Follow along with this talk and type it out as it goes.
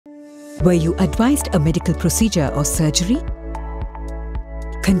Were you advised a medical procedure or surgery?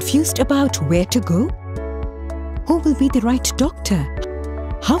 Confused about where to go? Who will be the right doctor?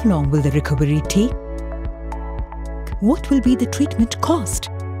 How long will the recovery take? What will be the treatment cost?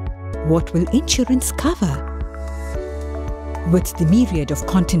 What will insurance cover? With the myriad of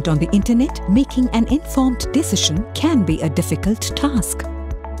content on the internet, making an informed decision can be a difficult task.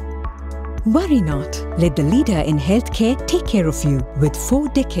 Worry not. Let the leader in healthcare take care of you. With 4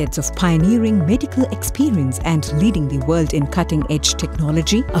 decades of pioneering medical experience and leading the world in cutting-edge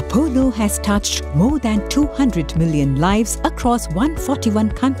technology, Apollo has touched more than 200 million lives across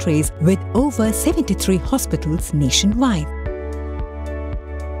 141 countries with over 73 hospitals nationwide.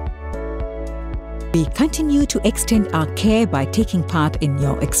 We continue to extend our care by taking part in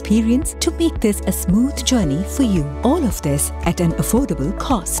your experience to make this a smooth journey for you. All of this at an affordable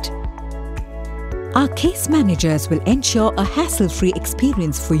cost. Our case managers will ensure a hassle-free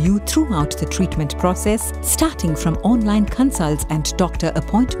experience for you throughout the treatment process, starting from online consults and doctor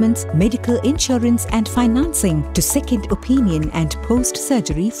appointments, medical insurance and financing, to second opinion and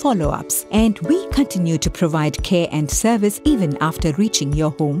post-surgery follow-ups. And we continue to provide care and service even after reaching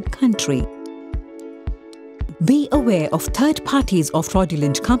your home country. Be aware of third parties or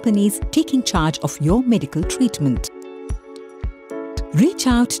fraudulent companies taking charge of your medical treatment. Reach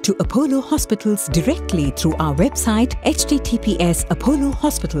out to Apollo Hospitals directly through our website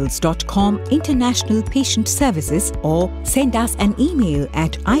https://apollohospitals.com International Patient Services, or send us an email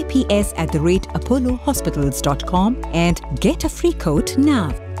at ips@apollohospitals.com and get a free quote now.